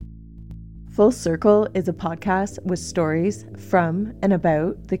Full Circle is a podcast with stories from and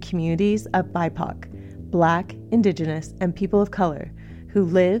about the communities of BIPOC, Black, Indigenous, and people of color who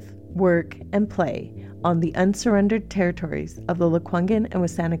live, work, and play on the unsurrendered territories of the Lekwungen and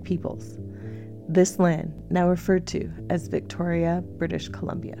WSÁNEĆ peoples. This land, now referred to as Victoria, British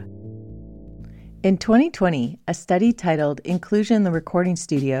Columbia. In 2020, a study titled Inclusion in the Recording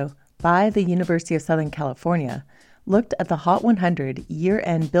Studio by the University of Southern California looked at the Hot 100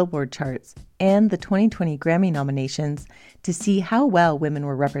 year-end Billboard charts and the 2020 Grammy nominations to see how well women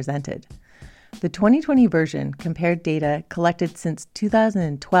were represented. The 2020 version compared data collected since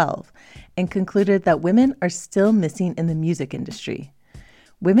 2012 and concluded that women are still missing in the music industry.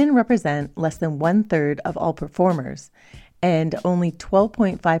 Women represent less than 1/3 of all performers and only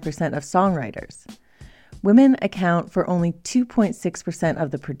 12.5% of songwriters. Women account for only 2.6% of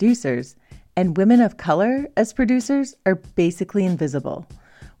the producers, and women of color as producers are basically invisible,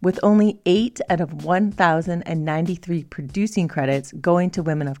 with only 8 out of 1,093 producing credits going to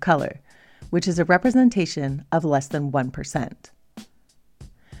women of color, which is a representation of less than 1%.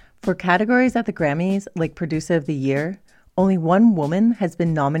 For categories at the Grammys, like Producer of the Year, only one woman has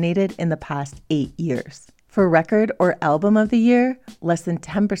been nominated in the past 8 years. For Record or Album of the Year, less than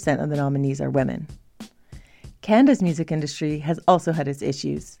 10% of the nominees are women. Canada's music industry has also had its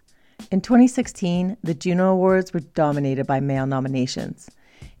issues. In 2016, the Juno Awards were dominated by male nominations.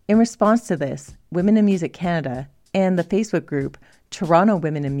 In response to this, Women in Music Canada and the Facebook group Toronto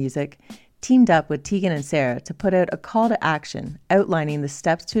Women in Music teamed up with Tegan and Sarah to put out a call to action outlining the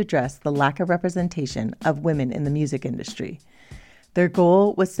steps to address the lack of representation of women in the music industry. Their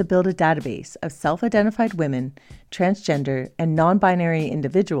goal was to build a database of self-identified women, transgender, and non-binary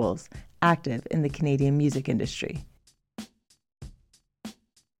individuals active in the Canadian music industry.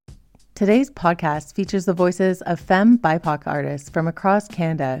 Today's podcast features the voices of femme BIPOC artists from across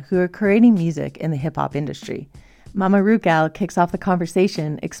Canada who are creating music in the hip-hop industry. Momma Rude Gyal kicks off the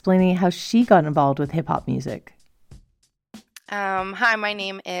conversation explaining how she got involved with hip-hop music. Hi, my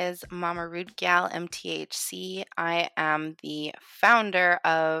name is Momma Rude Gyal, MTHC. I am the founder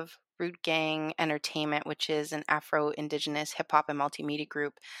of Rude Gang Entertainment, which is an Afro-Indigenous hip-hop and multimedia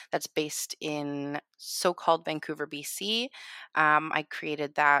group that's based in so-called Vancouver, BC. I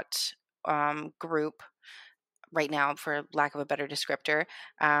created that group right now, for lack of a better descriptor,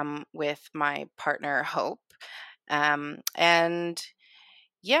 with my partner Hope.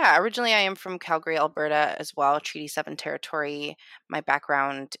 Originally I am from Calgary, Alberta as well, Treaty 7 territory. My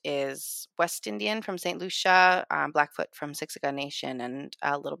background is West Indian from St. Lucia, Blackfoot from Siksika Nation, and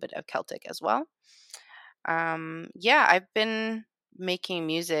a little bit of Celtic as well. I've been making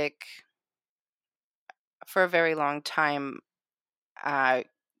music for a very long time.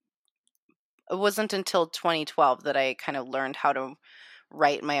 It wasn't until 2012 that I kind of learned how to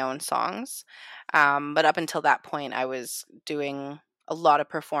write my own songs. But up until that point, I was doing a lot of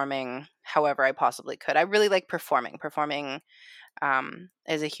performing however I possibly could. I really like performing. Performing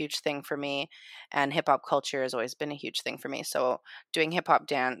is a huge thing for me, and hip-hop culture has always been a huge thing for me. So doing hip-hop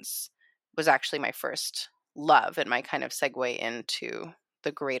dance was actually my first love and my kind of segue into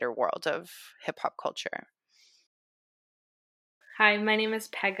the greater world of hip-hop culture. Hi, my name is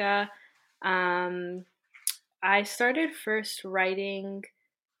Pegah. I started first writing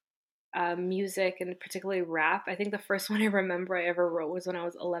music, and particularly rap. I think the first one I remember I ever wrote was when I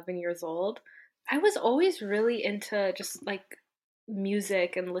was 11 years old. I was always really into just like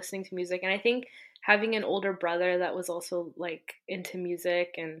music and listening to music, and I think having an older brother that was also like into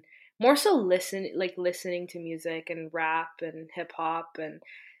music and more so listening to music and rap and hip hop, and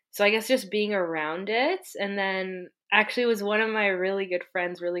so I guess just being around it. And then actually it was one of my really good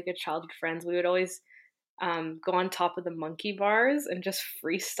friends, really good childhood friends. We would always go on top of the monkey bars and just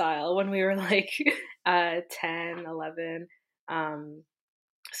freestyle when we were like 10, 11.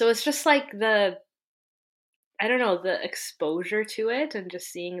 So it's just like the exposure to it and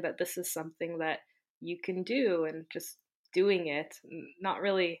just seeing that this is something that you can do and just doing it. Not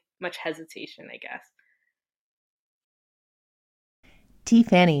really much hesitation, I guess. Tea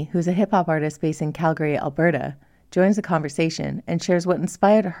Fannie, who's a hip-hop artist based in Calgary, Alberta, joins the conversation and shares what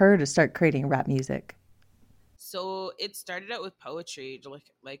inspired her to start creating rap music. So it started out with poetry,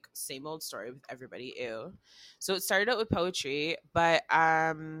 like same old story with everybody. Ew. So it started out with poetry, but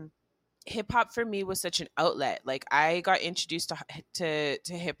hip hop for me was such an outlet. Like I got introduced to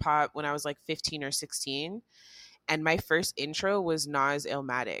hip hop when I was like 15 or 16, and my first intro was Nas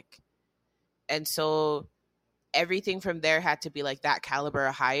Illmatic, and so everything from there had to be like that caliber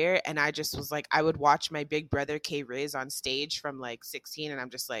or higher. And I just was like, I would watch my big brother K Riz on stage from like 16, and I'm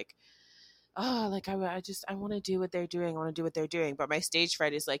just like, oh, like I want to do what they're doing. I want to do what they're doing. But my stage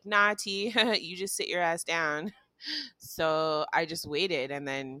fright is like, nah, T, you just sit your ass down. So I just waited, and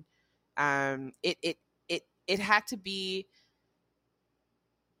then it had to be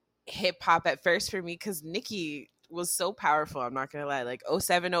hip hop at first for me because Nicki was so powerful. I'm not gonna lie, like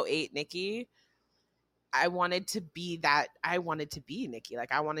 07, 08 Nicki. I wanted to be that. I wanted to be Nicki.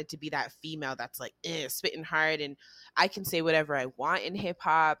 Like I wanted to be that female that's like spitting hard, and I can say whatever I want in hip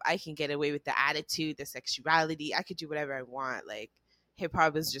hop. I can get away with the attitude, the sexuality. I could do whatever I want. Like hip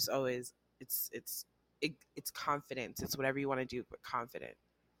hop is just always it's confidence. It's whatever you want to do, but confident.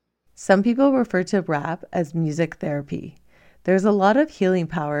 Some people refer to rap as music therapy. There's a lot of healing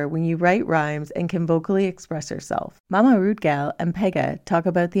power when you write rhymes and can vocally express yourself. Momma Rude Gyal and Pegah talk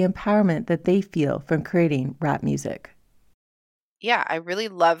about the empowerment that they feel from creating rap music. Yeah, I really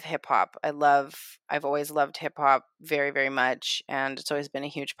love hip hop. I've always loved hip hop very, very much, and it's always been a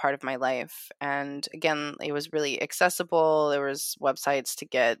huge part of my life. And again, it was really accessible. There was websites to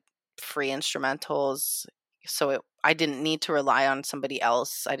get free instrumentals, so I didn't need to rely on somebody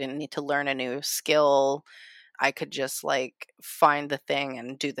else. I didn't need to learn a new skill. I could just like find the thing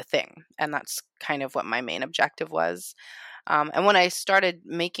and do the thing. And that's kind of what my main objective was. And when I started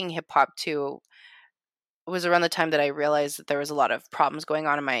making hip hop too, it was around the time that I realized that there was a lot of problems going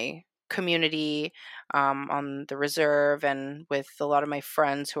on in my community, on the reserve, and with a lot of my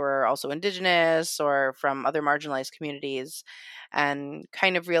friends who are also Indigenous or from other marginalized communities, and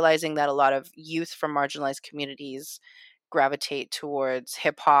kind of realizing that a lot of youth from marginalized communities gravitate towards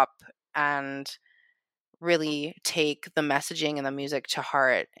hip hop and really take the messaging and the music to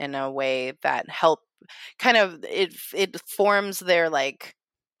heart in a way that help kind of it forms their like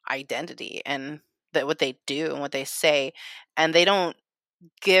identity and that what they do and what they say, and they don't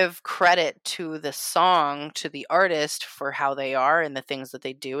give credit to the song, to the artist for how they are and the things that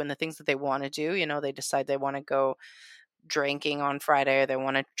they do and the things that they want to do. You know, they decide they want to go drinking on Friday or they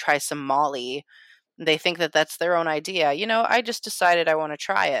want to try some Molly. They think that that's their own idea. You know, I just decided I want to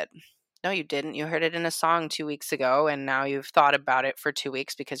try it. No, you didn't. You heard it in a song 2 weeks ago, and now you've thought about it for 2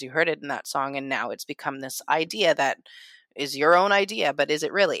 weeks because you heard it in that song, and now it's become this idea that is your own idea, but is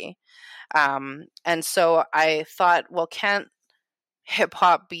it really? And so I thought, well, can't hip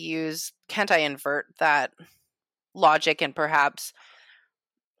hop be used? Can't I invert that logic and perhaps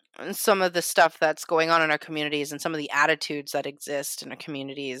some of the stuff that's going on in our communities and some of the attitudes that exist in our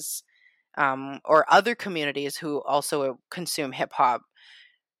communities, or other communities who also consume hip hop?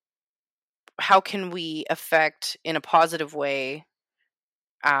 How can we affect in a positive way,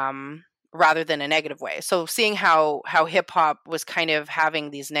 um, rather than a negative way? So seeing how hip hop was kind of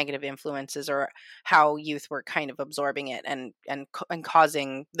having these negative influences, or how youth were kind of absorbing it and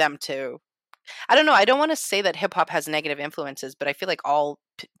causing them to, I don't know. I don't want to say that hip hop has negative influences, but I feel like all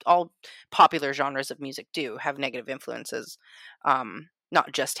popular genres of music do have negative influences,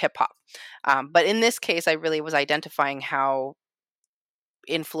 not just hip hop. But in this case, I really was identifying how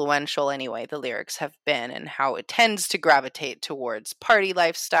influential anyway the lyrics have been, and how it tends to gravitate towards party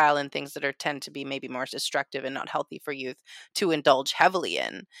lifestyle and things that are tend to be maybe more destructive and not healthy for youth to indulge heavily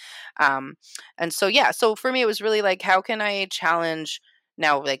in. um and so yeah, so for me it was really like, how can I challenge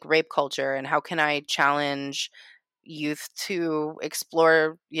now like rape culture, and how can I challenge youth to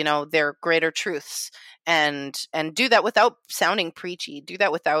explore, you know, their greater truths, and do that without sounding preachy, do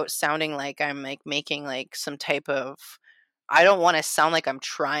that without sounding like I'm like making like some type of, I don't want to sound like I'm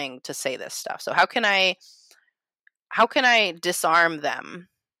trying to say this stuff. So how can I disarm them,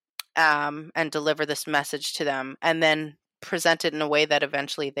 and deliver this message to them, and then present it in a way that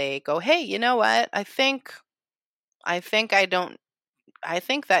eventually they go, hey, you know what? I don't. I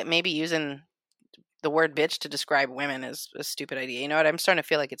think that maybe using the word bitch to describe women is a stupid idea. You know what? I'm starting to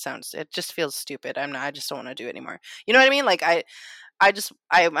feel like it just feels stupid. I just don't want to do it anymore. You know what I mean? Like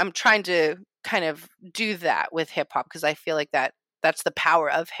I'm trying to kind of do that with hip hop because I feel like that's the power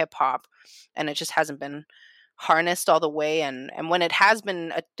of hip hop, and it just hasn't been harnessed all the way. And when it has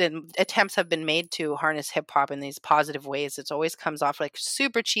been, attempts have been made to harness hip hop in these positive ways, it always comes off like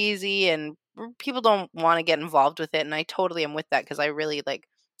super cheesy, and people don't want to get involved with it. And I totally am with that because I really like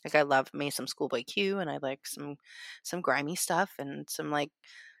I love me some Schoolboy Q, and I like some grimy stuff, and some like,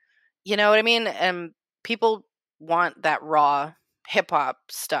 you know what I mean? And people want that raw hip hop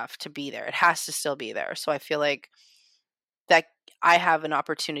stuff to be there. It has to still be there. So I feel like that I have an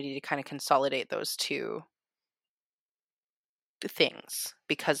opportunity to kind of consolidate those two things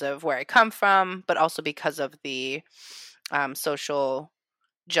because of where I come from, but also because of the social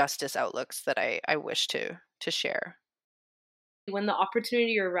justice outlooks that I wish to share. When the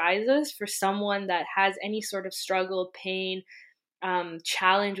opportunity arises for someone that has any sort of struggle, pain,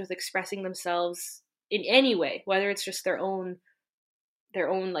 challenge with expressing themselves in any way, whether it's just their own,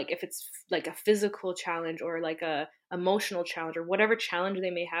 like if it's like a physical challenge or like a emotional challenge or whatever challenge they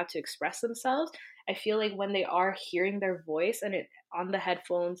may have to express themselves. I feel like when they are hearing their voice and it on the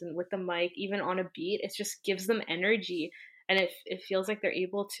headphones and with the mic, even on a beat, it just gives them energy, and it feels like they're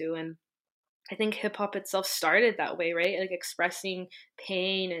able to. And I think hip hop itself started that way, right? Like expressing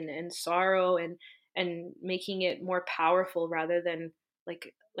pain and sorrow and making it more powerful rather than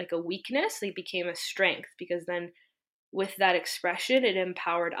like a weakness. They became a strength, because then with that expression it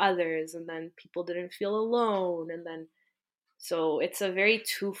empowered others, and then people didn't feel alone. And then so it's a very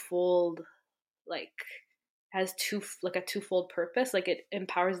twofold, like has like a twofold purpose. Like it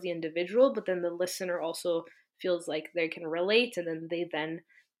empowers the individual, but then the listener also feels like they can relate, and then they then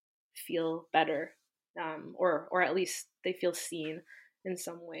feel better, or at least they feel seen in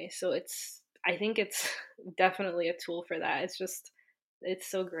some way. So I think it's definitely a tool for that. It's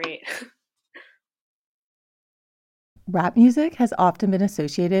so great. Rap music has often been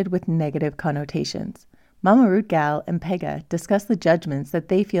associated with negative connotations. Momma Rude Gyal and Pegah discuss the judgments that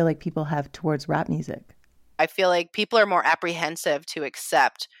they feel like people have towards rap music. I feel like people are more apprehensive to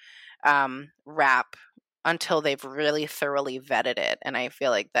accept rap until they've really thoroughly vetted it. And I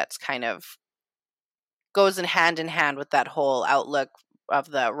feel like that's kind of goes in hand with that whole outlook of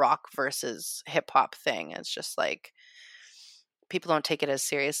the rock versus hip hop thing. It's just like people don't take it as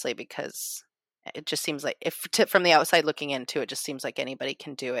seriously because it just seems like from the outside looking into it, just seems like anybody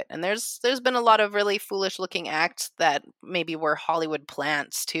can do it. And there's been a lot of really foolish looking acts that maybe were Hollywood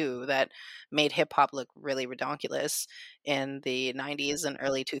plants too, that made hip hop look really ridiculous in the 90s and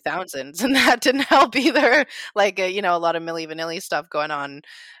early 2000s, and that didn't help either. Like a lot of Milli Vanilli stuff going on,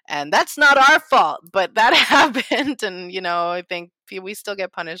 and that's not our fault, but that happened. And I think we still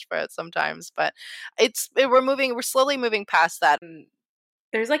get punished for it sometimes, but we're slowly moving past that.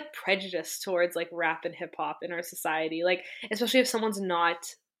 There's like prejudice towards like rap and hip hop in our society, like especially if someone's not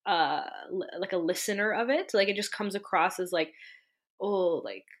like a listener of it. Like it just comes across as like, oh,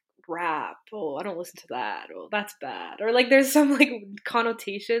 like rap, oh, I don't listen to that, oh, that's bad. Or like there's some like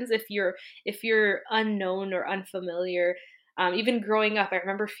connotations if you're unknown or unfamiliar. Even growing up, I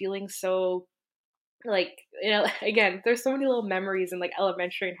remember feeling so like, again, there's so many little memories in like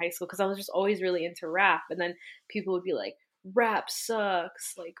elementary and high school, because I was just always really into rap. And then people would be like, rap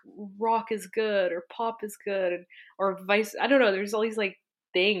sucks, like rock is good or pop is good, or vice, I don't know, there's all these like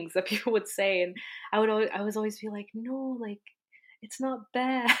things that people would say. And I was always be like, no, like it's not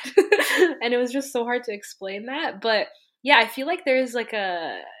bad. And it was just so hard to explain that. But yeah, I feel like there's like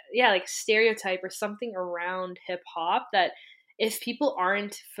like stereotype or something around hip hop that if people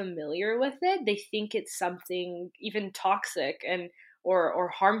aren't familiar with it, they think it's something even toxic and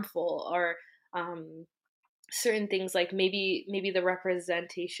or harmful, or certain things, like maybe the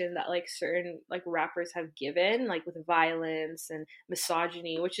representation that like certain like rappers have given, like with violence and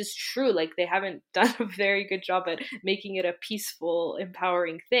misogyny, which is true. Like they haven't done a very good job at making it a peaceful,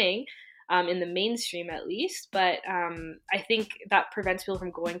 empowering thing, in the mainstream at least. But I think that prevents people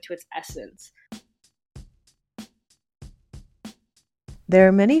from going to its essence. There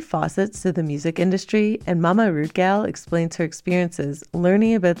are many facets to the music industry, and Momma Rude Gyal explains her experiences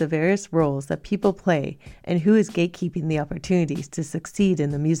learning about the various roles that people play and who is gatekeeping the opportunities to succeed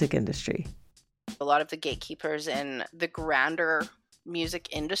in the music industry. A lot of the gatekeepers in the grander music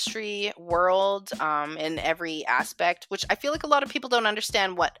industry world, in every aspect, which I feel like a lot of people don't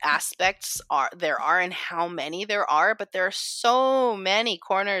understand what aspects there are and how many there are, but there are so many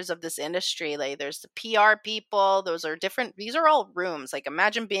corners of this industry. Like there's the PR people, these are all rooms. Like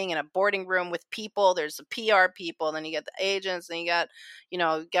imagine being in a boarding room with people. There's the PR people, then you get the agents, and you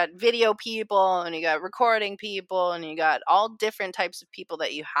got video people, and you got recording people, and you got all different types of people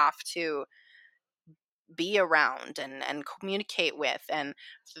that you have to be around and communicate with. And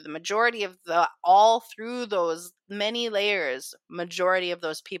the majority of all through those many layers, majority of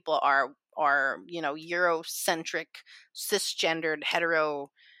those people are Eurocentric, cisgendered,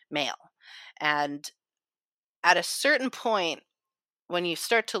 hetero male. And at a certain point, when you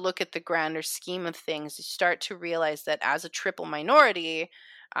start to look at the grander scheme of things, you start to realize that as a triple minority,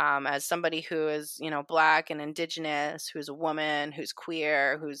 as somebody who is, Black and Indigenous, who's a woman, who's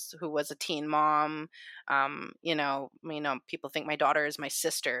queer, who was a teen mom, people think my daughter is my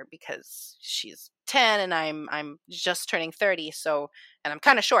sister because she's 10 and I'm just turning 30, and I'm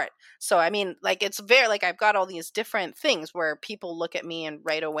kind of short. So I mean, like it's very like I've got all these different things where people look at me and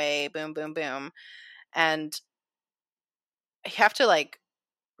right away, boom, boom, boom, and you have to like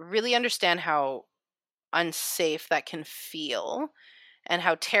really understand how unsafe that can feel and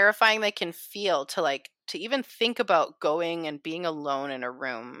how terrifying they can feel to even think about going and being alone in a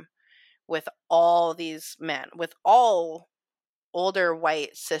room with all these men, with all older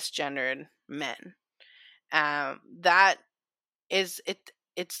white cisgendered men. That is it.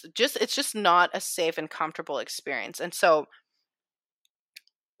 It's just not a safe and comfortable experience. And so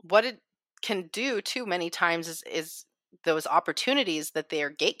what it can do too many times is those opportunities that they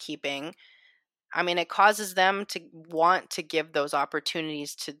are gatekeeping. I mean, it causes them to want to give those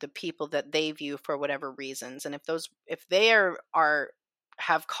opportunities to the people that they view for whatever reasons. And if they are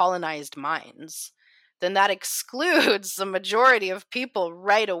have colonized minds, then that excludes the majority of people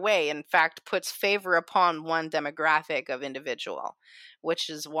right away. In fact, puts favor upon one demographic of individual, which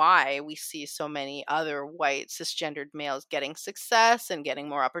is why we see so many other white cisgendered males getting success and getting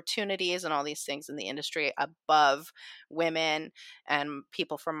more opportunities and all these things in the industry above women and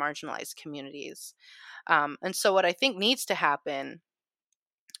people from marginalized communities. And so what I think needs to happen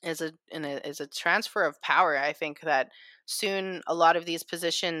is a transfer of power. I think that soon a lot of these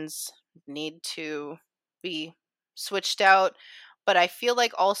positions need to be switched out. But I feel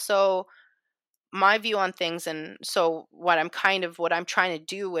like also my view on things, and so what I'm trying to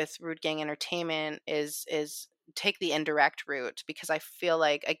do with Rude Gang Entertainment is take the indirect route, because I feel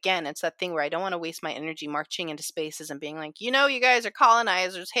like, again, it's that thing where I don't want to waste my energy marching into spaces and being like, you guys are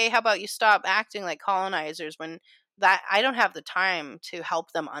colonizers. Hey, how about you stop acting like colonizers, when that I don't have the time to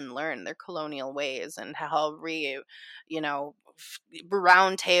help them unlearn their colonial ways and how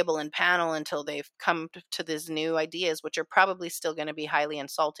round table and panel until they've come to these new ideas, which are probably still going to be highly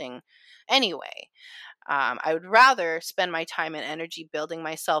insulting anyway. I would rather spend my time and energy building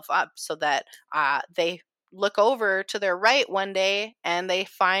myself up so that they look over to their right one day and they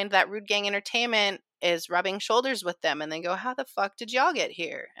find that Rude Gang Entertainment is rubbing shoulders with them, and they go, how the fuck did y'all get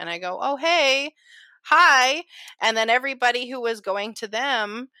here? And I go, oh, hey, hi. And then everybody who was going to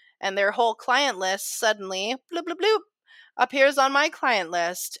them and their whole client list suddenly, bloop, bloop, bloop, appears on my client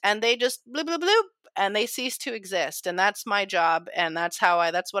list, and they just bloop, bloop, bloop, and they cease to exist. And that's my job, and that's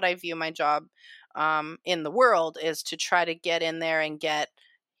what I view my job in the world, is to try to get in there and get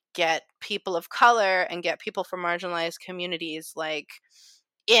people of color and get people from marginalized communities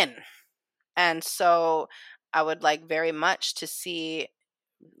in. And so I would like very much to see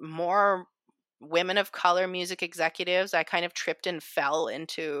more women of color music executives. I kind of tripped and fell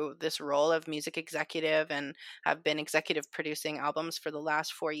into this role of music executive and have been executive producing albums for the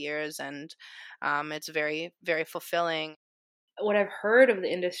last 4 years, and it's very, very fulfilling. What I've heard of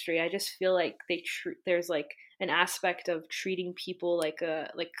the industry, I just feel like there's like an aspect of treating people like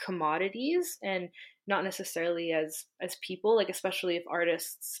commodities, and not necessarily as people, like especially if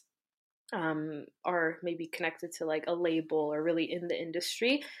artists are maybe connected to like a label or really in the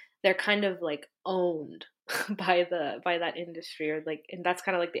industry, they're kind of like owned by that industry, or like, and that's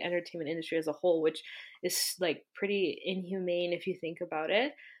kind of like the entertainment industry as a whole, which is like pretty inhumane if you think about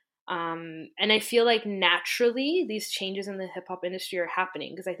it. And I feel like naturally these changes in the hip hop industry are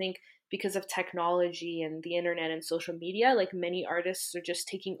happening because I think because of technology and the internet and social media, like many artists are just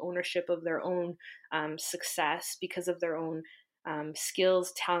taking ownership of their own success because of their own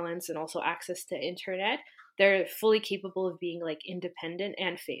skills, talents, and also access to internet. They're fully capable of being like independent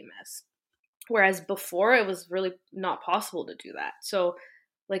and famous. Whereas before it was really not possible to do that. So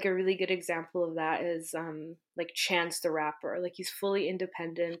like a really good example of that is like Chance the Rapper. Like he's fully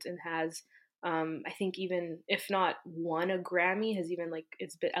independent and has I think even if not won a Grammy, has even like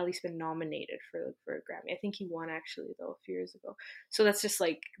at least been nominated for a Grammy. I think he won actually though a few years ago. So that's just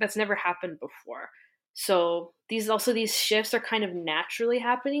like that's never happened before. So these shifts are kind of naturally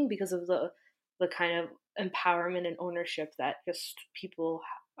happening because of the kind of empowerment and ownership that just people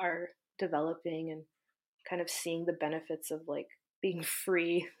are developing and kind of seeing the benefits of like being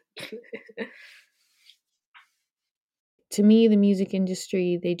free. To me, the music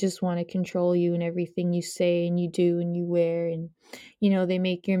industry, they just want to control you and everything you say and you do and you wear, and they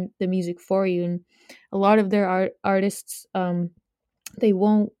make the music for you. And a lot of their artists, they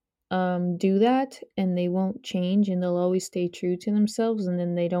won't do that, and they won't change, and they'll always stay true to themselves, and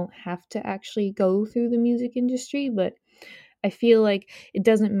then they don't have to actually go through the music industry. But I feel like it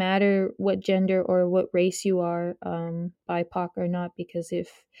doesn't matter what gender or what race you are, BIPOC or not, because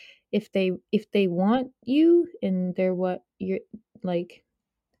if they want you and they're what you're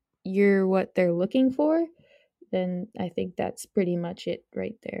what they're looking for, then I think that's pretty much it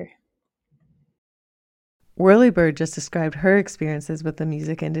right there. Whirlybird just described her experiences with the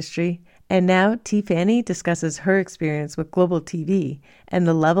music industry, and now Tea Fannie discusses her experience with global TV and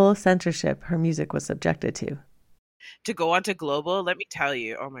the level of censorship her music was subjected to. To go on to global, let me tell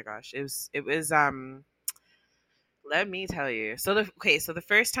you, oh my gosh, it was Let me tell you. So the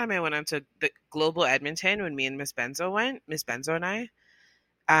first time I went on to the Global Edmonton when me and Miss Benzo went, Miss Benzo and I,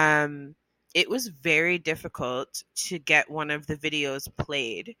 um, it was very difficult to get one of the videos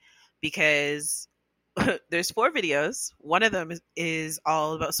played because there's four videos. One of them is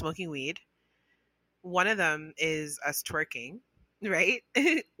all about smoking weed. One of them is us twerking, right?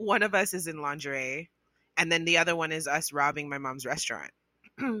 One of us is in lingerie, and then the other one is us robbing my mom's restaurant.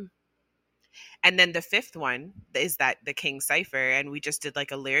 And then the fifth one is that the King Cipher, and we just did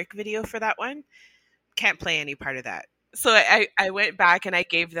like a lyric video for that one. Can't play any part of that. So I went back and I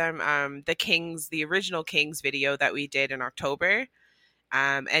gave them the original Kings video that we did in October.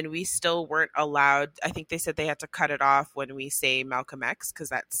 And we still weren't allowed. I think they said they had to cut it off when we say Malcolm X because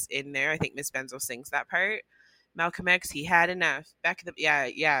that's in there. I think Miss Benzo sings that part. Malcolm X, he had enough. Back at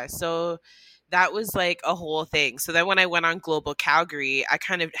the yeah. So that was like a whole thing. So then when I went on Global Calgary, I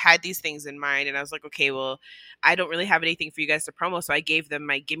kind of had these things in mind, and I was like, okay, well, I don't really have anything for you guys to promo, so I gave them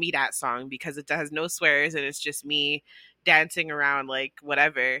my "Gimme That" song because it has no swears and it's just me dancing around like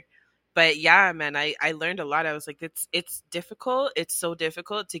whatever. But yeah, man, I learned a lot. I was like, it's difficult. It's so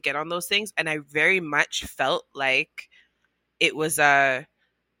difficult to get on those things, and I very much felt like it was a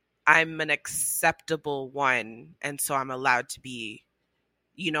I'm an acceptable one, and so I'm allowed to be,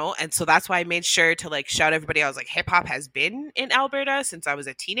 and so that's why I made sure to like shout everybody. I was like, hip hop has been in Alberta since I was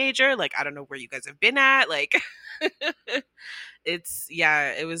a teenager. Like, I don't know where you guys have been at. Like,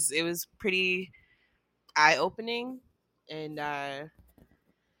 it was pretty eye opening, and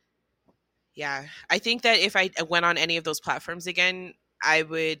yeah, I think that if I went on any of those platforms again, I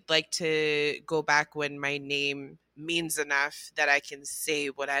would like to go back when my name means enough that I can say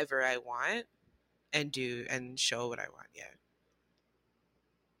whatever I want and do and show what I want.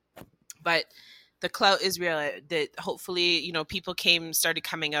 Yeah. But the clout is real. That hopefully, people started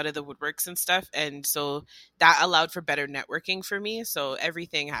coming out of the woodworks and stuff, and so that allowed for better networking for me. So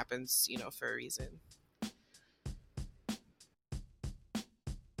everything happens, for a reason.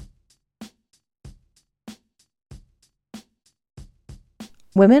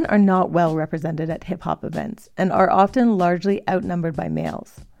 Women are not well represented at hip hop events and are often largely outnumbered by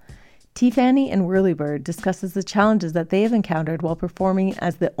males. Tea Fannie and Whirlybird discusses the challenges that they have encountered while performing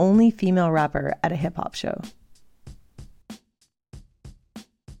as the only female rapper at a hip hop show.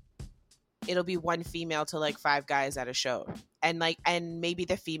 It'll be one female to like five guys at a show, and maybe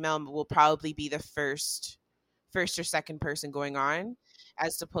the female will probably be the first or second person going on,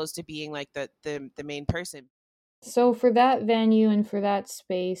 as opposed to being like the main person. So for that venue and for that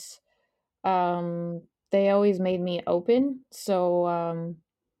space, they always made me open. So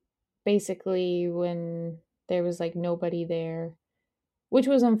basically when there was like nobody there, which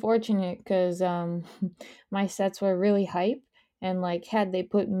was unfortunate because my sets were really hype, and like had they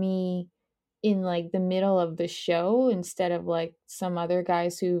put me in like the middle of the show instead of like some other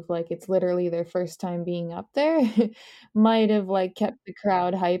guys who've like it's literally their first time being up there, might have like kept the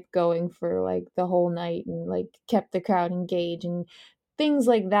crowd hype going for like the whole night and like kept the crowd engaged and things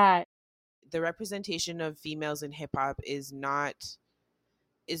like that. The representation of females in hip hop is not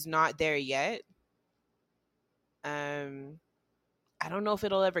there yet. um I don't know if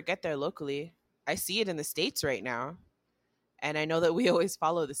it'll ever get there locally. I see it in the States right now, and I know that we always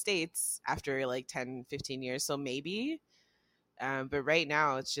follow the States after like 10, 15 years, so maybe. But right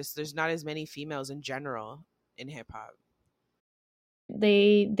now it's just there's not as many females in general in hip hop.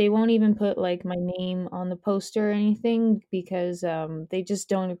 They won't even put like my name on the poster or anything because they just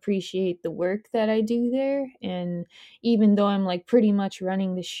don't appreciate the work that I do there. And even though I'm like pretty much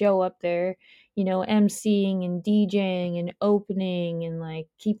running the show up there, emceeing and DJing and opening and like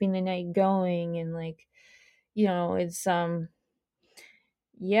keeping the night going, and like it's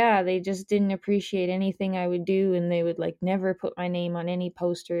yeah, they just didn't appreciate anything I would do, and they would like never put my name on any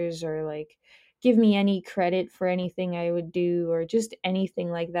posters or like give me any credit for anything I would do or just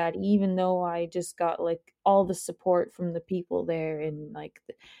anything like that, even though I just got like all the support from the people there. And like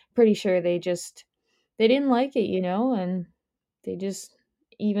pretty sure they didn't like it, and they just,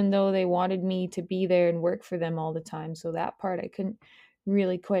 even though they wanted me to be there and work for them all the time. So that part I couldn't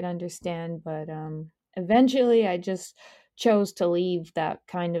really quite understand, but eventually I just chose to leave that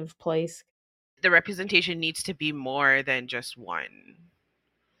kind of place. The representation needs to be more than just one.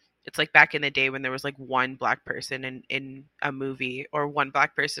 It's like back in the day when there was like one black person in a movie, or one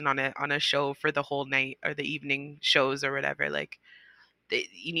black person on a show for the whole night or the evening shows or whatever. Like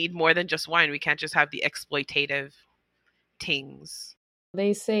you need more than just one. We can't just have the exploitative things.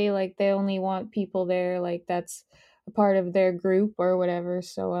 They say like they only want people there like that's a part of their group or whatever.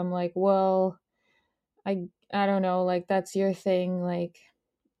 So I'm like, well, I don't know, like that's your thing. Like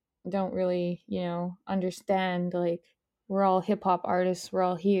don't really, understand, like, we're all hip hop artists, we're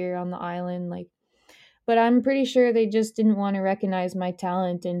all here on the island, like, but I'm pretty sure they just didn't want to recognize my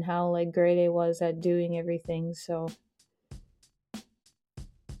talent and how like great I was at doing everything. So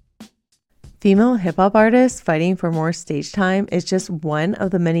Female hip hop artists fighting for more stage time is just one of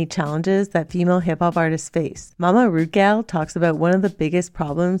the many challenges that female hip hop artists face. Momma Rude Gyal talks about one of the biggest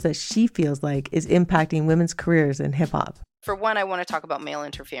problems that she feels like is impacting women's careers in hip hop. For one, I want to talk about male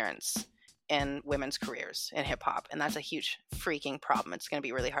interference in women's careers in hip hop, and that's a huge freaking problem. It's going to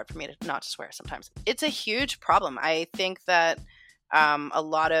be really hard for me to not swear sometimes. It's a huge problem. I think that a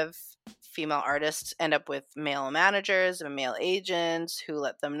lot of female artists end up with male managers and male agents who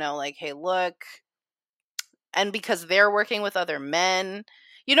let them know, like, hey, look, and because they're working with other men,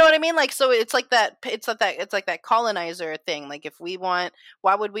 you know what I mean? Like, so it's like that colonizer thing. Like, if we want,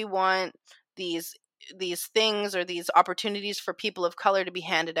 why would we want these things or these opportunities for people of color to be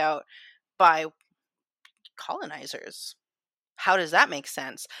handed out by colonizers? How does that make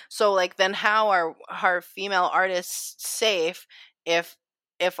sense? So, like, then how are female artists safe if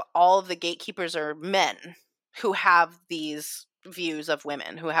all of the gatekeepers are men who have these views of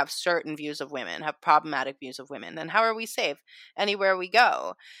women, who have certain views of women, have problematic views of women? Then how are we safe anywhere we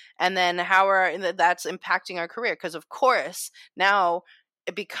go? And then that's impacting our career, because of course now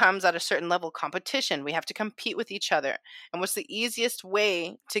it becomes at a certain level competition. We have to compete with each other. And what's the easiest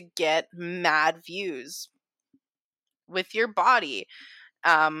way to get mad views? With your body.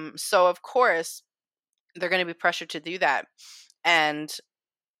 So of course they're going to be pressured to do that. And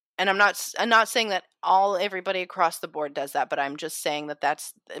I'm not saying that everybody across the board does that, but I'm just saying that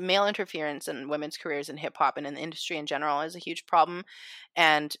that's male interference in women's careers in hip hop and in the industry in general is a huge problem.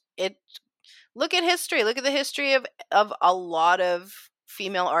 And look at history. Look at the history of a lot of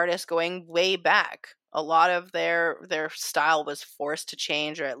female artists going way back. A lot of their style was forced to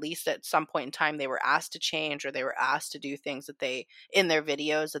change, or at least at some point in time they were asked to change, or they were asked to do things that they, in their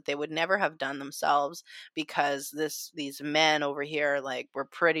videos, that they would never have done themselves, because these men over here, like, we're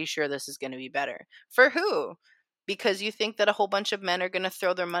pretty sure this is going to be better. For who? Because you think that a whole bunch of men are going to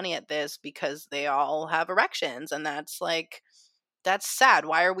throw their money at this because they all have erections, and that's sad.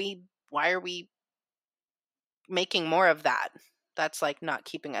 Why are we making more of that? That's like not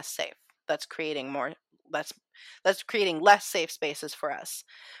keeping us safe. That's creating less safe spaces for us.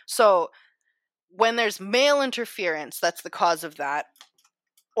 So when there's male interference, that's the cause of that.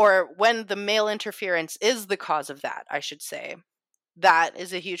 Or when the male interference is the cause of that, I should say, that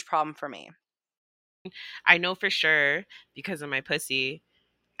is a huge problem for me. I know for sure, because of my pussy,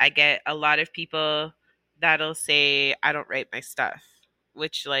 I get a lot of people that'll say I don't write my stuff,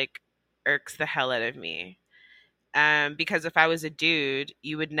 which like irks the hell out of me. Because if I was a dude,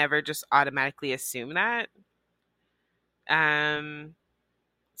 you would never just automatically assume that. Um,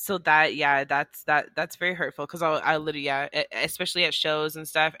 so that's very hurtful, because I literally, especially at shows and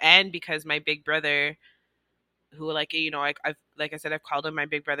stuff, and because my big brother, who, like, I've like I said, I've called him my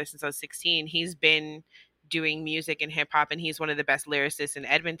big brother since I was 16. He's been doing music and hip hop, and he's one of the best lyricists in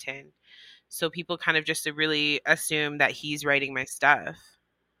Edmonton. So people kind of just really assume that he's writing my stuff.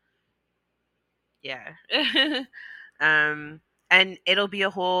 Yeah. um, and it'll be a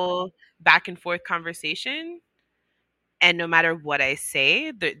whole back and forth conversation. And no matter what I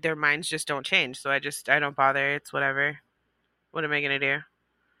say, their minds just don't change. So I don't bother. It's whatever. What am I gonna do?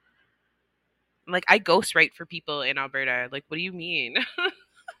 Like, I ghostwrite for people in Alberta. Like, what do you mean?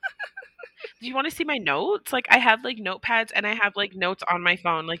 Do you want to see my notes? Like, I have like notepads, and I have like notes on my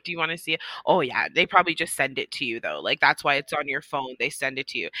phone. Like, do you want to see it? Oh yeah, they probably just send it to you though. Like, that's why it's on your phone. They send it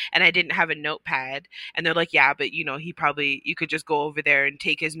to you. And I didn't have a notepad, and they're like, yeah, but you could just go over there and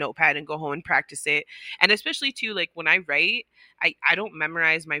take his notepad and go home and practice it. And especially too, like, when I write, I don't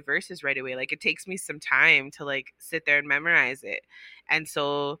memorize my verses right away. Like, it takes me some time to like sit there and memorize it. And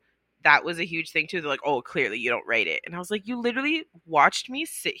so that was a huge thing too. They're like, oh, clearly you don't write it. And I was like, you literally watched me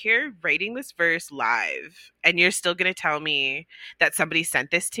sit here writing this verse live, and you're still gonna tell me that somebody sent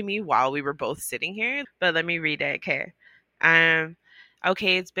this to me while we were both sitting here? But let me read it. Okay. um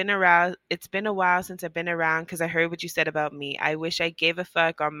okay, it's been a while since I've been around, because I heard what you said about me. I wish I gave a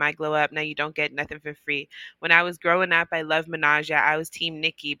fuck on my glow up. Now you don't get nothing for free. When I was growing up, I loved Menage. I was team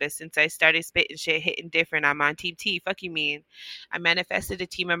Nikki, but since I started spitting shit hitting different, I'm on team T. Fuck you mean. I manifested a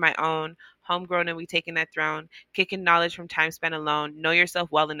team of my own, homegrown, and we taking that throne, kicking knowledge from time spent alone. Know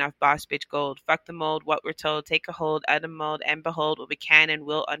yourself well enough, boss bitch gold. Fuck the mold, what we're told. Take a hold, out of mold, and behold what we can and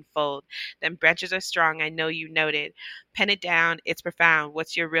will unfold. Them branches are strong, I know you noted. Pen it down, it's profound.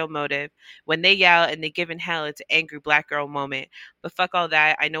 What's your real motive? When they yell and they give in hell, it's an angry black girl moment. But fuck all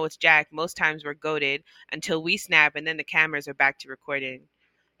that, I know it's Jack. Most times we're goaded until we snap, and then the cameras are back to recording.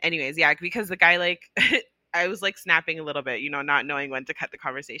 Anyways, yeah, because the guy like I was like snapping a little bit, not knowing when to cut the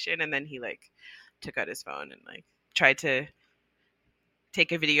conversation, and then he like took out his phone and like tried to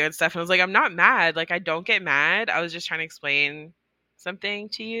take a video and stuff, and I was like, I'm not mad, like I don't get mad. I was just trying to explain something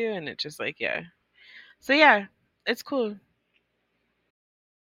to you, and it just like, yeah. So yeah, it's cool.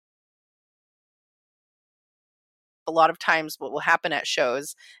 A lot of times what will happen at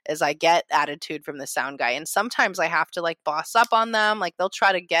shows is I get attitude from the sound guy, and sometimes I have to like boss up on them. Like they'll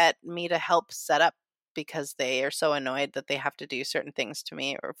try to get me to help set up because they are so annoyed that they have to do certain things to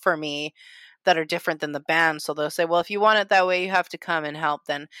me or for me that are different than the band. So they'll say, well, if you want it that way, you have to come and help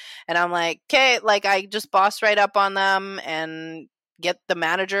then. And I'm like, okay, like I just boss right up on them and get the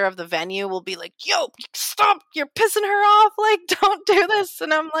manager of the venue will be like, yo, stop, you're pissing her off, like don't do this.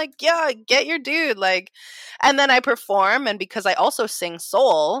 And I'm like, yeah, get your dude, like. And then I perform, and because I also sing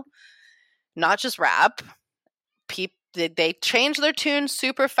soul, not just rap, they change their tune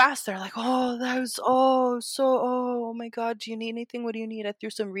super fast. They're like, oh, that was oh my god, do you need anything? What do you need? I threw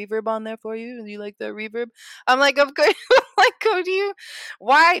some reverb on there for you. Do you like that reverb? I'm like, of course. Like, go do you?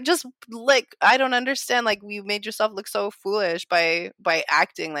 Why? Just like I don't understand. Like, you made yourself look so foolish by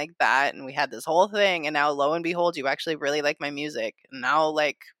acting like that, and we had this whole thing, and now lo and behold, you actually really like my music. And now,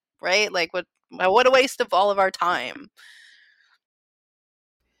 like, right? Like, what a waste of all of our time.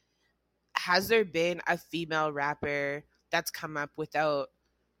 Has there been a female rapper that's come up without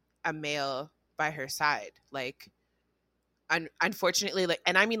a male by her side? Like, unfortunately, like,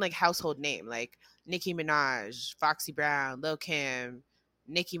 and I mean like household name, like Nicki Minaj, Foxy Brown, Lil Kim,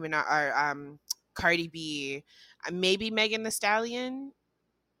 Nicki Minaj, or Cardi B, maybe Megan the Stallion,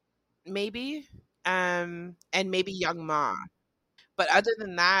 maybe, and maybe Young Ma. But other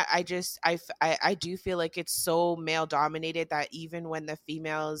than that, I do feel like it's so male dominated that even when the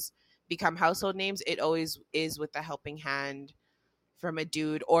females become household names, it always is with a helping hand from a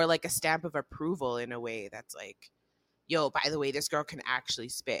dude or like a stamp of approval in a way that's like, yo, by the way, this girl can actually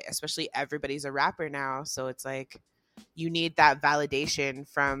spit. Especially everybody's a rapper now, so it's like you need that validation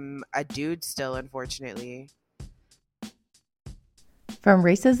from a dude still, unfortunately. From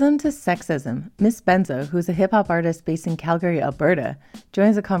racism to sexism, Miss Benzo, who is a hip-hop artist based in Calgary, Alberta,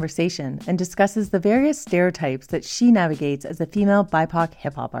 joins the conversation and discusses the various stereotypes that she navigates as a female BIPOC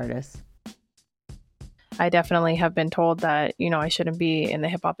hip-hop artist. I definitely have been told that, I shouldn't be in the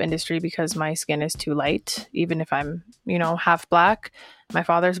hip hop industry because my skin is too light, even if I'm, half black. My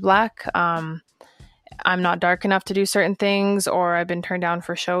father's black. I'm not dark enough to do certain things, or I've been turned down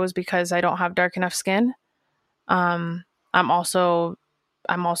for shows because I don't have dark enough skin. I'm also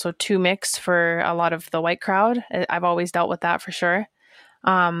too mixed for a lot of the white crowd. I've always dealt with that for sure.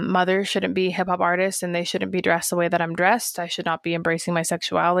 Mothers shouldn't be hip hop artists, and they shouldn't be dressed the way that I'm dressed. I should not be embracing my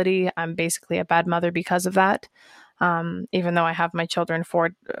sexuality. I'm basically a bad mother because of that. Even though I have my children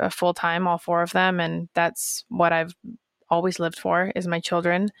for full time, all four of them, and that's what I've always lived for is my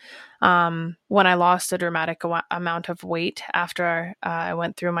children. When I lost a dramatic amount of weight after I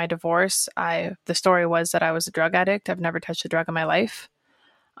went through my divorce, the story was that I was a drug addict. I've never touched a drug in my life.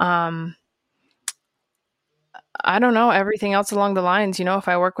 I don't know, everything else along the lines, if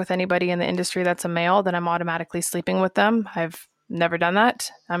I work with anybody in the industry that's a male, then I'm automatically sleeping with them. I've never done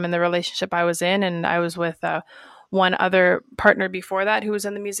that. I'm in the relationship I was in, and I was with one other partner before that who was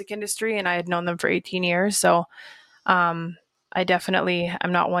in the music industry, and I had known them for 18 years. So I definitely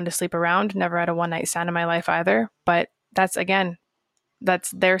am not one to sleep around. Never had a one night stand in my life either. But that's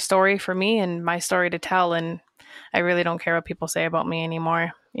their story for me and my story to tell. And I really don't care what people say about me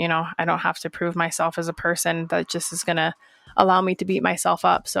anymore. I don't have to prove myself as a person. That just is going to allow me to beat myself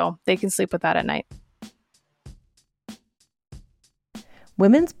up. So they can sleep with that at night.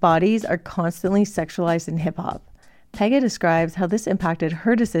 Women's bodies are constantly sexualized in hip hop. Pegah describes how this impacted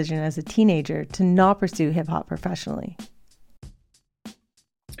her decision as a teenager to not pursue hip hop professionally.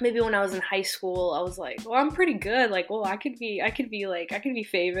 Maybe when I was in high school, I was like, well, I'm pretty good. Like, well, I could be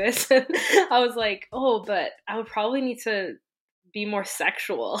famous. I was like, oh, but I would probably need to be more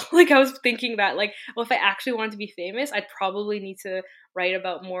sexual. Like, I was thinking that, like, well, if I actually wanted to be famous, I'd probably need to write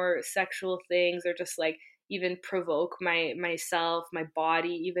about more sexual things, or just like even provoke myself, my body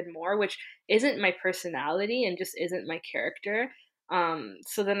even more, which isn't my personality and just isn't my character.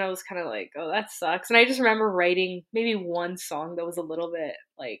 So then I was kind of like, oh, that sucks. And I just remember writing maybe one song that was a little bit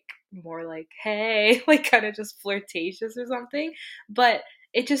like more like, hey, like kind of just flirtatious or something. But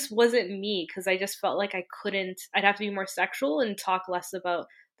it just wasn't me, because I just felt like I'd have to be more sexual and talk less about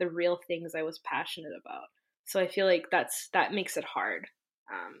the real things I was passionate about. So I feel like that makes it hard,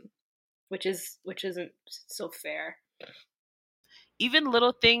 which isn't so fair. even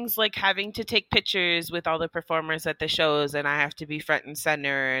little things like having to take pictures with all the performers at the shows and I have to be front and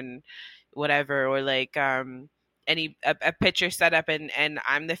center and whatever, or like a picture set up and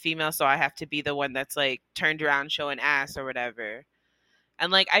I'm the female, so I have to be the one that's like turned around showing ass or whatever.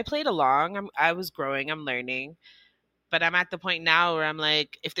 And like I played along, I was growing, I'm learning, but I'm at the point now where I'm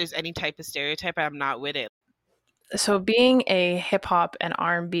like, if there's any type of stereotype, I'm not with it. So being a hip hop and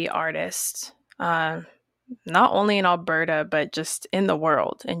R&B artist, not only in Alberta but just in the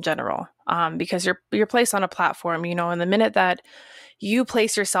world in general, because you're placed on a platform, and the minute that you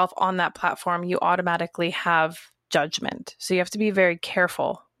place yourself on that platform, you automatically have judgment. So you have to be very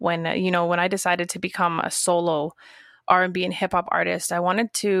careful when when I decided to become a solo R&B and hip hop artist, I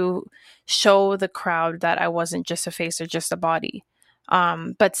wanted to show the crowd that I wasn't just a face or just a body,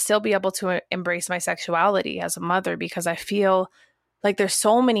 but still be able to embrace my sexuality as a mother, because I feel like there's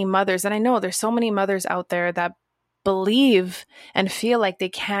so many mothers, and I know there's so many mothers out there that believe and feel like they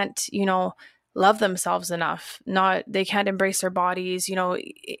can't, love themselves enough. They can't embrace their bodies,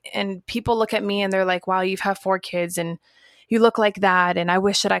 and people look at me and they're like, wow, you've had 4 kids and you look like that. And I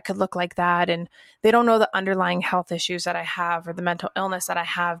wish that I could look like that. And they don't know the underlying health issues that I have or the mental illness that I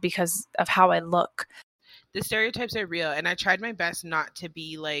have because of how I look. The stereotypes are real. And I tried my best not to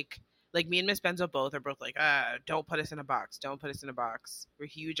be like me and Miss Benzo are both like, don't put us in a box. Don't put us in a box. We're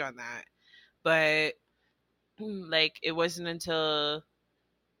huge on that. But like, it wasn't until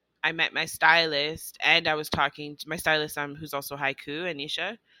I met my stylist and I was talking to my stylist, who's also haiku,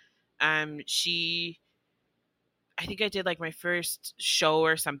 Anisha. I think I did like my first show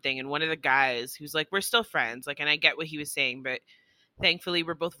or something, and one of the guys who's like, we're still friends, like, and I get what he was saying, but thankfully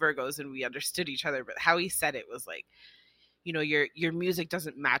we're both Virgos and we understood each other. But how he said it was like, your music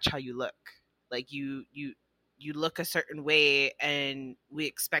doesn't match how you look. Like you look a certain way and we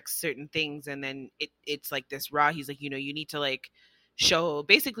expect certain things, and then it's like this raw. He's like, you need to like show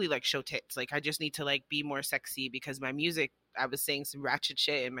tits. Like I just need to like be more sexy because my music, I was saying some ratchet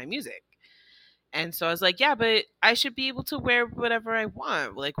shit in my music. And so I was like, yeah, but I should be able to wear whatever I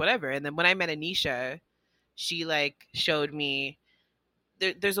want, like whatever. And then when I met Anisha, she like showed me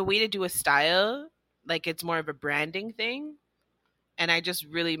there's a way to do a style, like it's more of a branding thing. And I just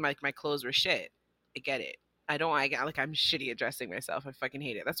really like my clothes were shit. I get it. I'm shitty at dressing myself. I fucking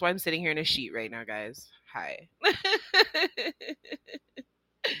hate it. That's why I'm sitting here in a sheet right now, guys. Hi.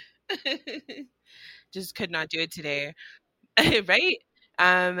 Just could not do it today. Right?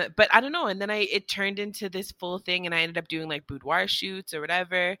 But I don't know. And then it turned into this full thing and I ended up doing like boudoir shoots or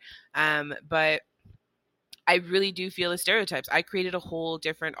whatever. But I really do feel the stereotypes. I created a whole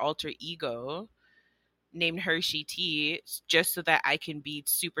different alter ego named Hershey Tea just so that I can be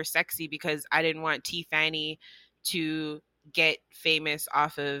super sexy, because I didn't want Tea Fannie to get famous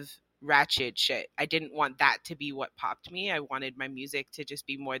off of ratchet shit. I didn't want that to be what popped me. I wanted my music to just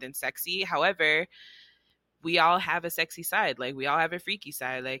be more than sexy. However, we all have a sexy side. Like we all have a freaky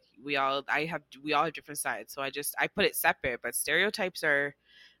side. Like we all have different sides. So I put it separate, but stereotypes are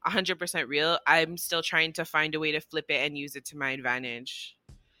 100% real. I'm still trying to find a way to flip it and use it to my advantage.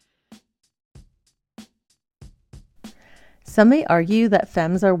 Some may argue that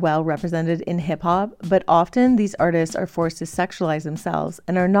femmes are well represented in hip-hop, but often these artists are forced to sexualize themselves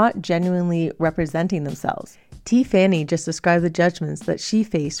and are not genuinely representing themselves. Tea Fannie just described the judgments that she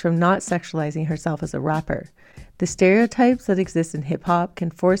faced from not sexualizing herself as a rapper. The stereotypes that exist in hip-hop can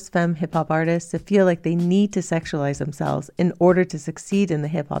force femme hip-hop artists to feel like they need to sexualize themselves in order to succeed in the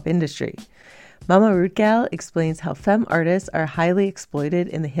hip-hop industry. Momma Rude Gyal explains how femme artists are highly exploited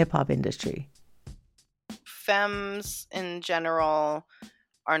in the hip-hop industry. Femmes in general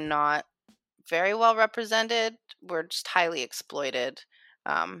are not very well represented. We're just highly exploited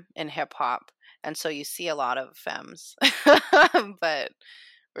in hip hop. And so you see a lot of femmes, but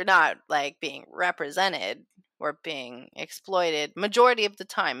we're not like being represented. We're being exploited majority of the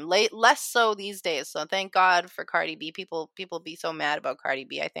time. Less so these days. So thank God for Cardi B. People be so mad about Cardi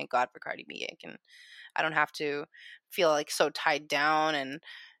B. I thank God for Cardi B. I don't have to feel like so tied down and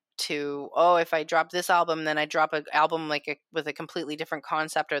to, if I drop this album, then I drop an album with a completely different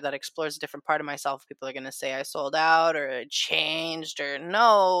concept or that explores a different part of myself. People are going to say I sold out or it changed, or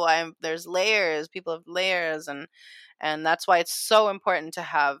no, there's layers. People have layers, and that's why it's so important to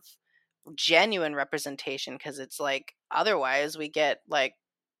have genuine representation, because it's like otherwise we get like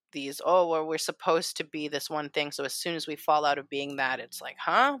these, well, we're supposed to be this one thing, so as soon as we fall out of being that, it's like,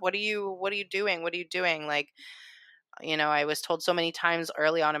 what are you doing? Like, I was told so many times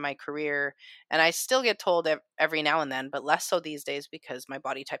early on in my career, and I still get told every now and then, but less so these days because my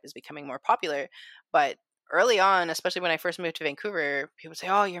body type is becoming more popular. But early on, especially when I first moved to Vancouver, people say,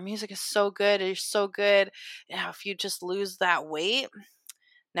 "Oh, your music is so good. You're so good. Now, if you just lose that weight,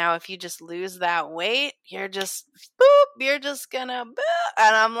 you're just boop, you're just gonna boop."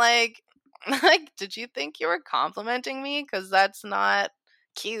 And I'm like, did you think you were complimenting me? Because that's not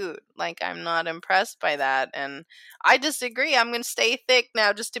cute. Like, I'm not impressed by that, and I disagree. I'm gonna stay thick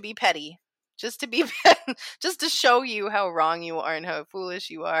now, just to be petty, just to be, just to show you how wrong you are and how foolish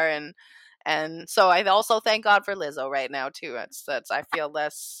you are, and so I also thank God for Lizzo right now too. That's I feel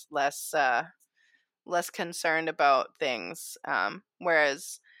less concerned about things.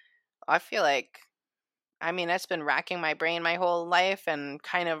 Whereas I feel like, I mean, it's been racking my brain my whole life and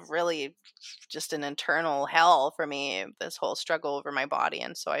kind of really just an internal hell for me, this whole struggle over my body.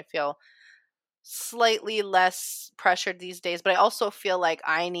 And so I feel slightly less pressured these days, but I also feel like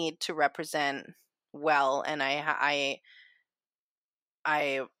I need to represent well. And I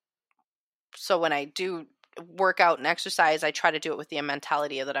so when I do work out and exercise, I try to do it with the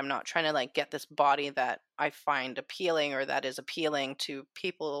mentality that I'm not trying to like get this body that I find appealing or that is appealing to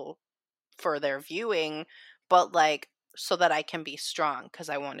people for their viewing, but like so that I can be strong, because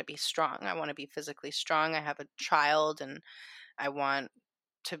I want to be strong. I want to be physically strong. I have a child and I want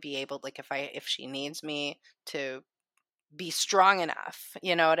to be able, like, if she needs me, to be strong enough,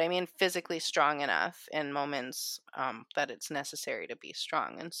 you know what I mean, physically strong enough in moments that it's necessary to be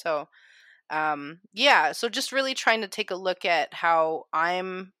strong. And so yeah, so just really trying to take a look at how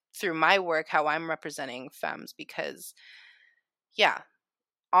I'm, through my work, how I'm representing femmes, because yeah,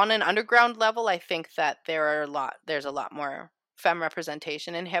 on an underground level, I think that there's a lot more femme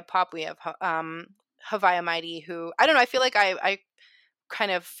representation in hip hop. We have Havaya Mighty, who, I don't know, I feel like I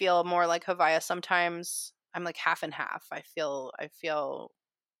kind of feel more like Havaya sometimes. I'm like half and half. I feel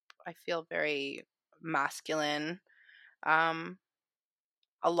very masculine um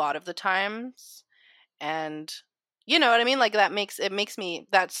a lot of the times, and you know what I mean, like that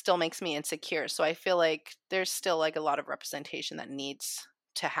still makes me insecure. So I feel like there's still like a lot of representation that needs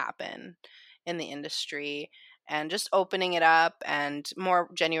to happen in the industry, and just opening it up and more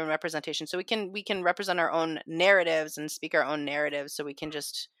genuine representation, so we can represent our own narratives and speak our own narratives, so we can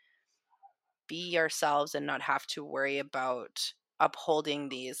just be ourselves and not have to worry about upholding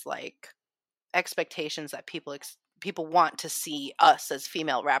these like expectations that people want to see us as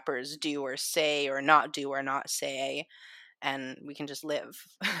female rappers do or say or not do or not say, and we can just live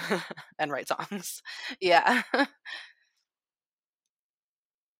and write songs. Yeah.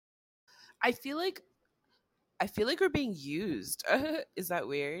 I feel like we're being used. Is that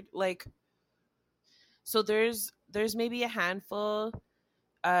weird? Like, so there's maybe a handful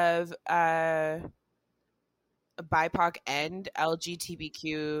of BIPOC and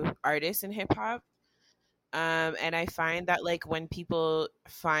LGBTQ artists in hip hop. And I find that like when people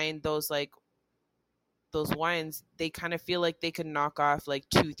find those like those ones, they kind of feel like they can knock off like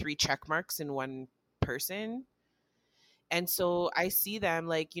 2 3 check marks in one person. And so I see them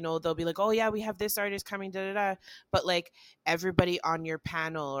like, they'll be like, oh yeah, we have this artist coming, da da da. But like everybody on your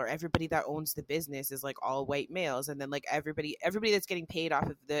panel or everybody that owns the business is like all white males. And then like everybody that's getting paid off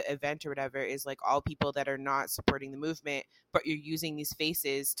of the event or whatever is like all people that are not supporting the movement, but you're using these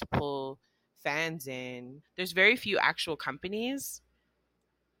faces to pull fans in. There's very few actual companies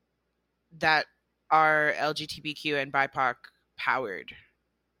that are LGBTQ and BIPOC powered.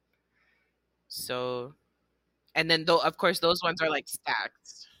 So, and then though of course those ones are like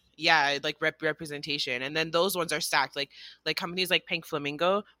stacked. Yeah, like representation, and then those ones are stacked. Like companies like Pink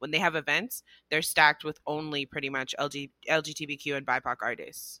Flamingo, when they have events, they're stacked with only pretty much LGBTQ and BIPOC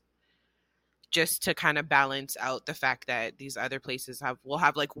artists, just to kind of balance out the fact that these other places will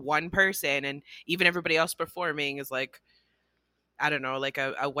have like one person, and even everybody else performing is like, I don't know, like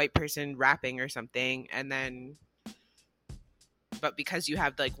a white person rapping or something, and then but because you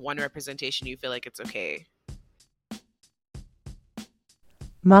have like one representation, you feel like it's okay.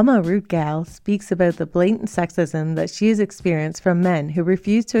 Momma Rude Gyal speaks about the blatant sexism that she has experienced from men who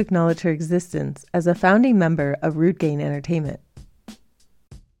refuse to acknowledge her existence as a founding member of Rude Gyal Entertainment.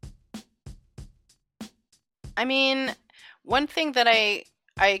 I mean, one thing that I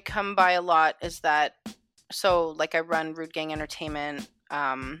come by a lot is that, so like I run Rude Gang Entertainment,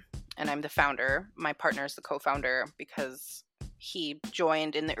 and I'm the founder. My partner is the co-founder because he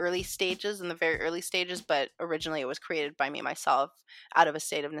joined in the very early stages, but originally it was created by me myself out of a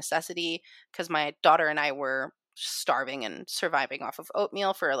state of necessity, because my daughter and I were starving and surviving off of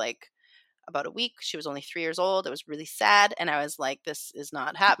oatmeal for like about a week. She was only 3 years old. It was really sad, and I was like, this is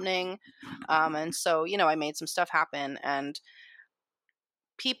not happening. And so, I made some stuff happen, and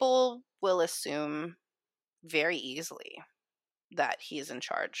people will assume very easily that he is in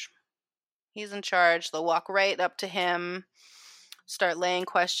charge. He's in charge. They'll walk right up to him, start laying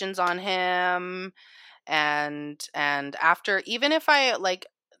questions on him, and after, even if I like,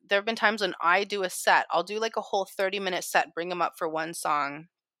 there have been times when I do a set, I'll do like a whole 30-minute set, bring them up for one song,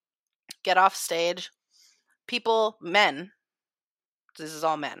 get off stage. People, men, this is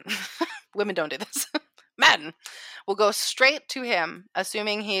all men. Women don't do this. Men will go straight to him,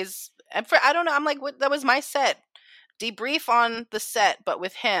 assuming he's, and for, I don't know, I'm like, what, that was my set. Debrief on the set, but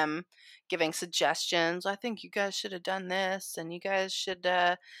with him giving suggestions. I think you guys should have done this, and you guys should,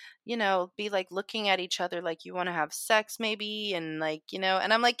 be like looking at each other like you want to have sex, maybe, and like, and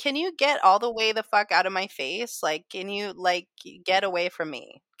I'm like, can you get all the way the fuck out of my face? Like, can you like get away from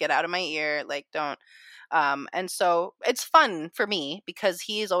me? Get out of my ear, like, don't. And so it's fun for me because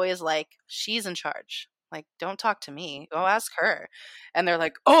he's always like, she's in charge. Like, don't talk to me. Go ask her. And they're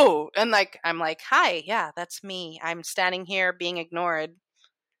like, oh, and like, I'm like, hi, yeah, that's me. I'm standing here being ignored.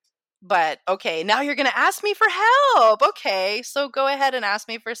 But okay, now you're gonna ask me for help. Okay, so go ahead and ask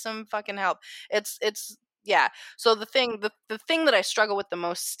me for some fucking help. It's yeah. So the thing that I struggle with the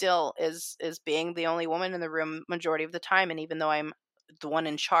most still is being the only woman in the room majority of the time. And even though I'm the one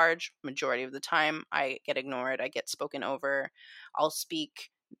in charge majority of the time, I get ignored. I get spoken over. I'll speak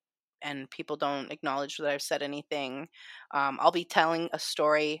and people don't acknowledge that I've said anything. I'll be telling a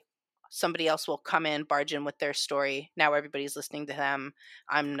story. Somebody else will come in, barge in with their story. Now everybody's listening to them.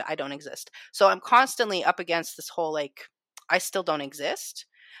 I don't exist. So I'm constantly up against this whole, like, I still don't exist,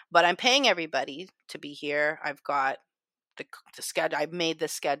 but I'm paying everybody to be here. I've got the schedule. I've made the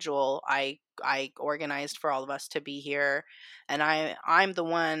schedule. I organized for all of us to be here, and I'm the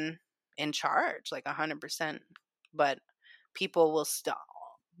one in charge, like 100%. But people will still,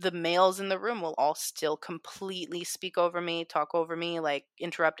 the males in the room will all still completely speak over me, talk over me, like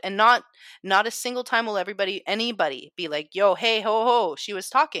interrupt, and not a single time will anybody be like, yo, hey, ho, ho, she was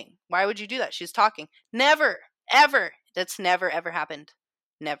talking. Why would you do that? She's talking. Never, ever. That's never, ever happened.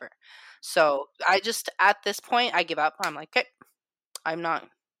 Never. So I just, at this point, I give up. I'm like, okay, I'm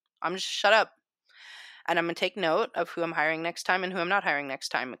just shut up. And I'm going to take note of who I'm hiring next time and who I'm not hiring next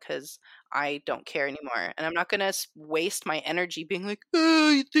time, because I don't care anymore. And I'm not going to waste my energy being like,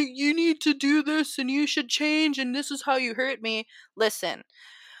 oh, you think you need to do this and you should change and this is how you hurt me. Listen,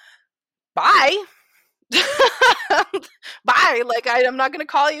 bye. Bye. Like, I'm not going to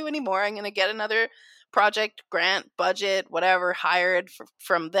call you anymore. I'm going to get another project, grant, budget, whatever, hired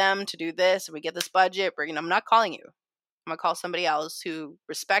from them to do this. And we get this budget. I'm not calling you. I'm going to call somebody else who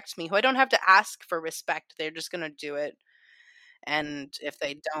respects me, who I don't have to ask for respect. They're just going to do it. And if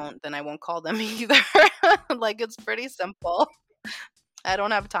they don't, then I won't call them either. Like, it's pretty simple. I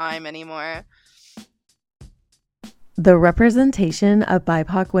don't have time anymore. The representation of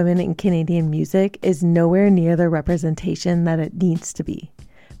BIPOC women in Canadian music is nowhere near the representation that it needs to be.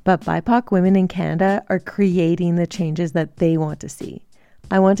 But BIPOC women in Canada are creating the changes that they want to see.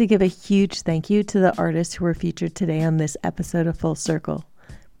 I want to give a huge thank you to the artists who were featured today on this episode of Full Circle.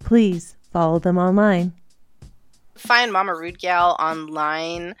 Please follow them online. Find Momma Rude Gyal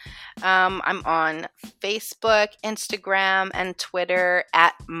online. I'm on Facebook, Instagram, and Twitter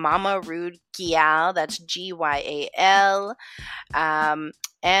at Momma Rude Gyal. That's Gyal.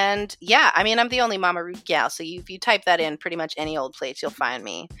 And yeah, I mean, I'm the only Momma Rude Gyal. So if you type that in pretty much any old place, you'll find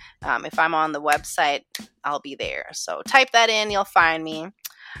me. If I'm on the website, I'll be there. So type that in, you'll find me.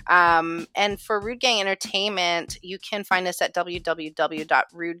 And for Rude Gang Entertainment, you can find us at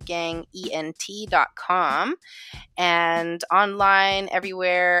www.rudegangent.com and online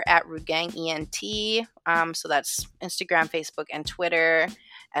everywhere at Rude Gang ENT. So that's Instagram, Facebook, and Twitter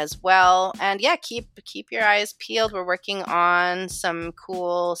as well. And yeah, keep your eyes peeled. We're working on some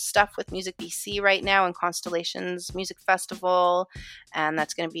cool stuff with Music BC right now and Constellations Music Festival, and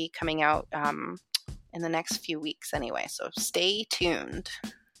that's going to be coming out in the next few weeks anyway. So stay tuned.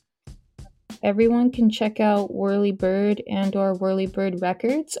 Everyone can check out Whirlybird and or Whirlybird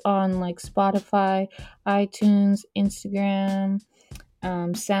Records on like Spotify, iTunes, Instagram,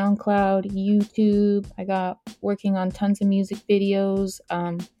 SoundCloud, YouTube. I got working on tons of music videos.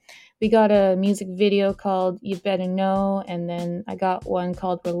 We got a music video called You Better Know, and then I got one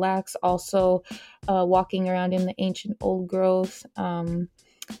called Relax, also walking around in the ancient old growth.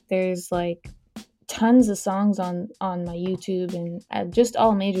 There's like tons of songs on my YouTube and just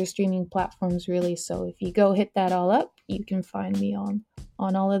all major streaming platforms, really. So if you go hit that all up, you can find me on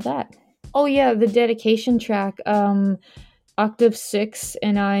all of that. Oh yeah, the dedication track. Octave 6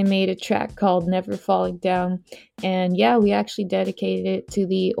 and I made a track called Never Falling Down, and yeah, we actually dedicated it to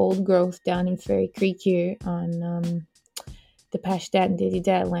the old growth down in Fairy Creek here on the Pashdat and Diddy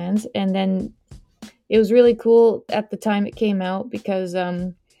lands. And then it was really cool at the time it came out because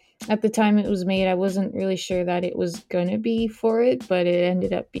at the time it was made, I wasn't really sure that it was gonna be for it, but it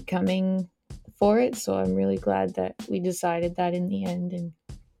ended up becoming for it. So I'm really glad that we decided that in the end. And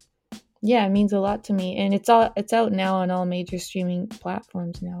yeah, it means a lot to me. And it's out now on all major streaming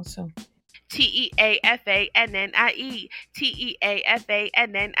platforms now. So TEAFANNIE,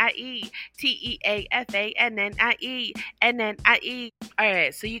 TEAFANNIE, TEAFANNIE. All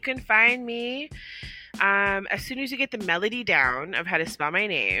right, so you can find me as soon as you get the melody down of how to spell my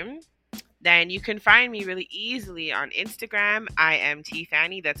name. Then you can find me really easily on Instagram. I am Tea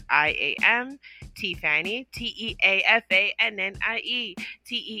Fannie. That's IAM Tea Fannie. TEAFANNIE.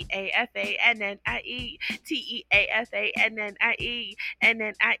 TEAFANNIE.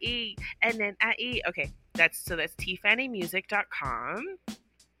 TEAFANNIE. NNIE. Okay, that's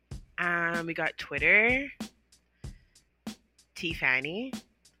teafanniemusic.com. We got Twitter, Tea Fannie.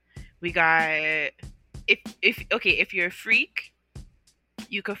 We got if you're a freak,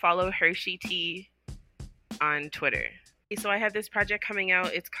 you could follow Hershey Tea on Twitter. So I have this project coming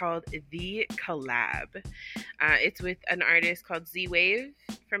out. It's called The Collab. It's with an artist called Z-Wave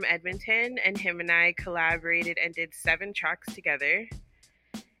from Edmonton, and him and I collaborated and did 7 tracks together.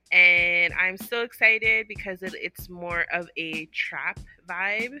 And I'm so excited because it's more of a trap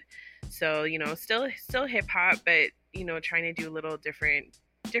vibe. So, still hip hop, but trying to do a little different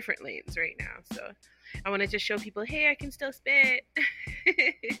lanes right now. So I wanted to show people, hey, I can still spit.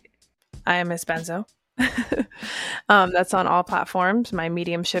 I am Miss Benzo. That's on all platforms. My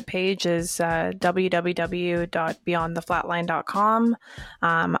mediumship page is www.beyondtheflatline.com.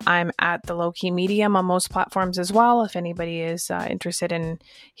 I'm at the Low Key Medium on most platforms as well. If anybody is interested in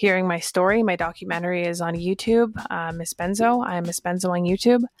hearing my story, my documentary is on YouTube. Miss Benzo. I am Miss Benzo on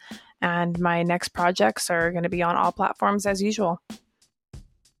YouTube. And my next projects are going to be on all platforms as usual.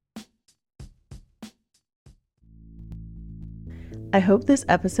 I hope this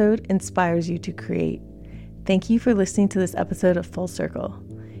episode inspires you to create. Thank you for listening to this episode of Full Circle.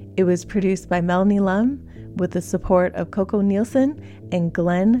 It was produced by Melanie Lum with the support of Coco Nielsen and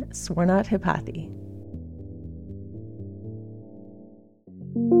Glenn Swarnat-Hipathi.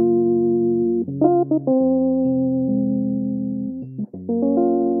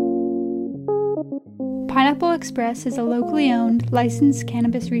 Pineapple Express is a locally owned, licensed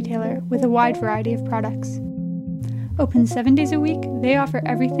cannabis retailer with a wide variety of products. Open 7 days a week, they offer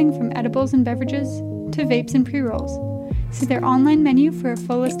everything from edibles and beverages to vapes and pre-rolls. See their online menu for a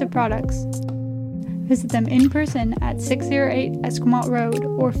full list of products. Visit them in person at 608 Esquimalt Road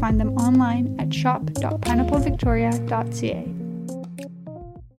or find them online at shop.pineapplevictoria.ca.